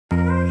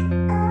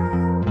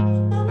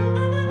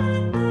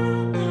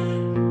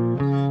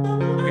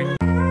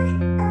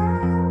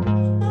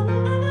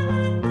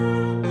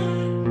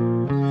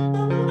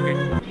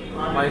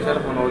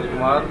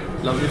Kumar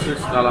lovely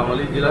sweets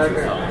Kalanwali जिला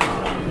सिरसा।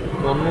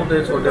 ਤੁਹਾਨੂੰ ਤੇ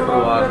ਤੁਹਾਡੇ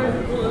ਪਰਿਵਾਰ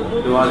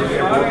ਨੂੰ ਦੀਵਾਲੀ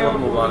ਦੀਆਂ ਬਹੁਤ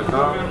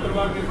ਮੁਬਾਰਕਾਂ।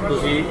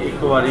 ਤੁਸੀਂ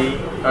ਇੱਕ ਵਾਰੀ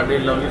ਸਾਡੇ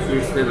ਲਵਲੀ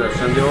ਸਵੀਟਸ ਦੇ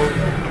ਦਰਸ਼ਨ ਦਿਓ।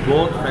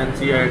 ਬਹੁਤ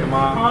ਫੈਂਸੀ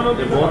ਆਈਟਮਾਂ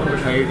ਤੇ ਬਹੁਤ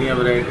ਮਿਠਾਈ ਦੀਆਂ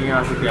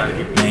ਵੈਰਾਈਟੀਆਂ ਅਸੀਂ ਤਿਆਰ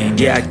ਕੀਤੀਆਂ।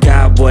 Yeah, I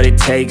got what it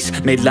takes,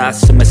 made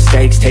lots of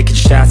mistakes, taking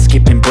shots,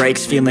 skipping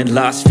breaks, feeling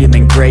lost,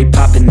 feeling great,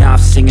 popping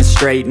off, singing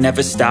straight,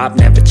 never stopped,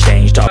 never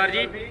changed।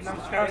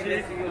 नमस्कार जी,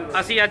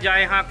 ਅਸੀਂ ਅੱਜ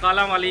ਆਏ ਹਾਂ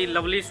ਕਾਲਾਂਵਾਲੀ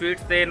ਲਵਲੀ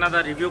ਸਵੀਟਸ ਤੇ ਇਹਨਾਂ ਦਾ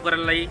ਰਿਵਿਊ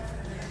ਕਰਨ ਲਈ।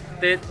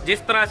 ਤੇ ਜਿਸ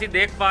ਤਰ੍ਹਾਂ ਅਸੀਂ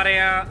ਦੇਖ ਪਾ ਰਹੇ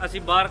ਹਾਂ, ਅਸੀਂ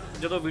ਬਾਹਰ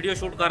ਜਦੋਂ ਵੀਡੀਓ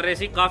ਸ਼ੂਟ ਕਰ ਰਹੇ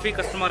ਸੀ ਕਾਫੀ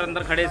ਕਸਟਮਰ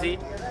ਅੰਦਰ ਖੜੇ ਸੀ।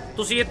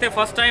 ਤੁਸੀਂ ਇੱਥੇ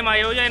ਫਸਟ ਟਾਈਮ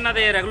ਆਏ ਹੋ ਜਾਂ ਇਹਨਾਂ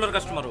ਦੇ ਰੈਗੂਲਰ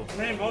ਕਸਟਮਰ ਹੋ?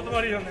 ਨਹੀਂ, ਬਹੁਤ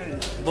ਵਾਰੀ ਹੁੰਦੇ ਜੀ।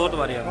 ਬਹੁਤ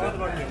ਵਾਰੀ ਹੁੰਦੇ।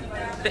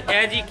 ਤੇ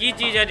ਇਹ ਜੀ ਕੀ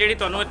ਚੀਜ਼ ਹੈ ਜਿਹੜੀ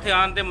ਤੁਹਾਨੂੰ ਇੱਥੇ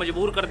ਆਉਣ ਤੇ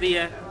ਮਜਬੂਰ ਕਰਦੀ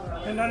ਹੈ?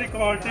 ਇਹਨਾਂ ਦੀ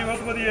ਕੁਆਲਿਟੀ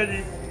ਬਹੁਤ ਵਧੀਆ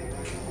ਜੀ,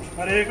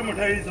 ਹਰੇਕ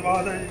ਮਿਠਾਈ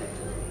ਸਵਾਦ ਹੈ ਜੀ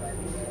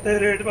ਤੇ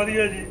ਰੇਟ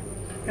ਵਧੀਆ ਜੀ।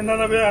 ਇਹਨਾਂ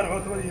ਦਾ ਵਿਹਾਰ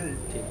ਬਹੁਤ ਵਧੀਆ ਜੀ।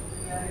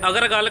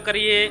 ਅਗਰ ਗੱਲ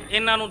ਕਰੀਏ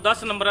ਇਹਨਾਂ ਨੂੰ 10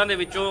 ਨੰਬਰਾਂ ਦੇ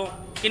ਵਿੱਚੋਂ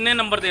ਕਿੰਨੇ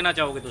ਨੰਬਰ ਦੇਣਾ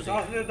ਚਾਹੋਗੇ ਤੁਸੀਂ?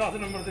 10 ਦੇ 10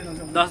 ਨੰਬਰ ਦੇਣਾ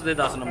ਚਾਹੁੰਦਾ। 10 ਦੇ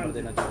 10 ਨੰਬਰ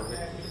ਦੇਣਾ ਚਾਹੋਗੇ।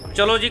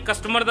 ਚਲੋ ਜੀ,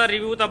 ਕਸਟਮਰ ਦਾ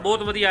ਰਿਵਿਊ ਤਾਂ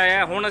ਬਹੁਤ ਵਧੀਆ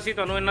ਆਇਆ। ਹੁਣ ਅਸੀਂ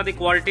ਤੁਹਾਨੂੰ ਇਹਨਾਂ ਦੀ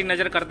ਕੁਆਲਿਟੀ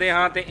ਨਜ਼ਰ ਕਰਦੇ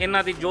ਹਾਂ ਤੇ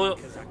ਇਹਨਾਂ ਦੀ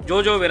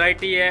ਜੋ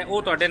ਵੈਰਾਈਟੀ ਹੈ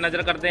ਉਹ ਤੁਹਾਡੇ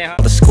ਨਜ਼ਰ ਕਰਦੇ ਹਾਂ।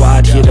 The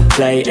squad here to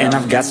play and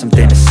I've got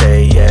something to say,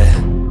 yeah.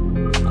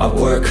 I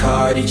work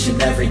hard each and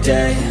every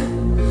day.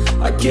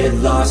 I get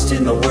lost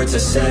in the words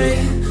I say.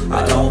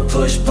 I don't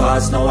push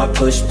pause, no I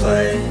push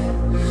play.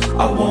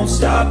 I won't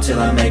stop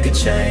till I make a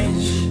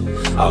change.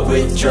 I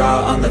withdraw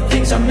on the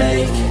things I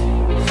make.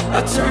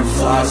 I turn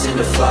flaws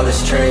into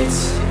flawless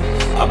traits.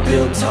 I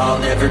build tall,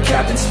 never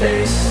capped in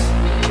space.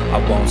 I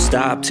won't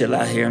stop till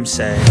I hear him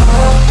say,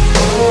 oh,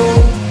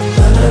 oh,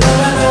 la la la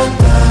la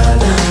la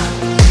la,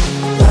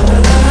 la la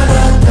la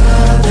la la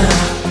la,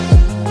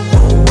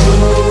 oh,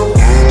 oh,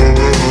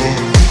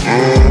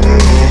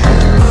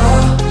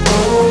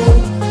 oh,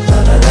 la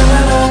la la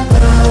la la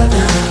la,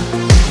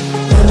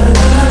 la la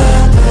la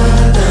la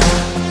la,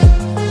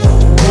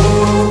 oh,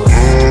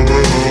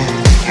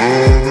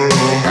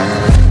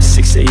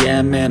 6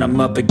 a.m. and I'm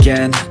up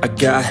again. I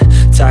got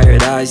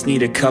tired eyes,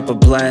 need a cup of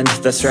blend.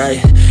 That's right,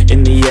 in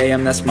the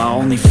AM that's my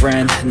only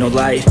friend. No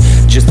light,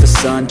 just the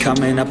sun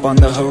coming up on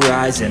the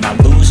horizon. I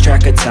lose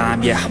track of time,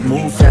 yeah, I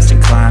move fast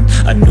and climb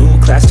a new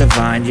class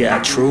divine.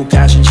 Yeah, true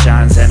passion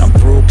shines and I'm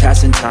through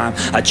passing time.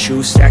 I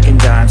choose stacking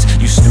dimes,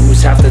 you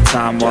snooze half the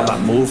time while I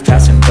move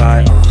passing by.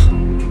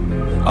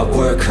 I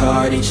work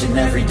hard each and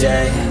every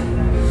day.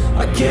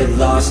 I get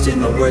lost in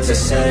the words I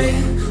say.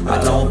 I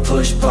don't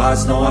push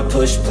pause, no I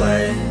push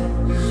play.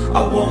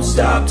 I won't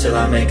stop till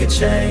I make a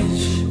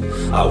change.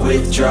 I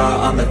withdraw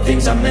on the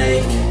things I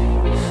make.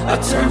 I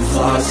turn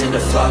flaws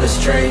into flawless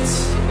traits.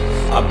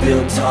 I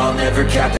build tall, never cap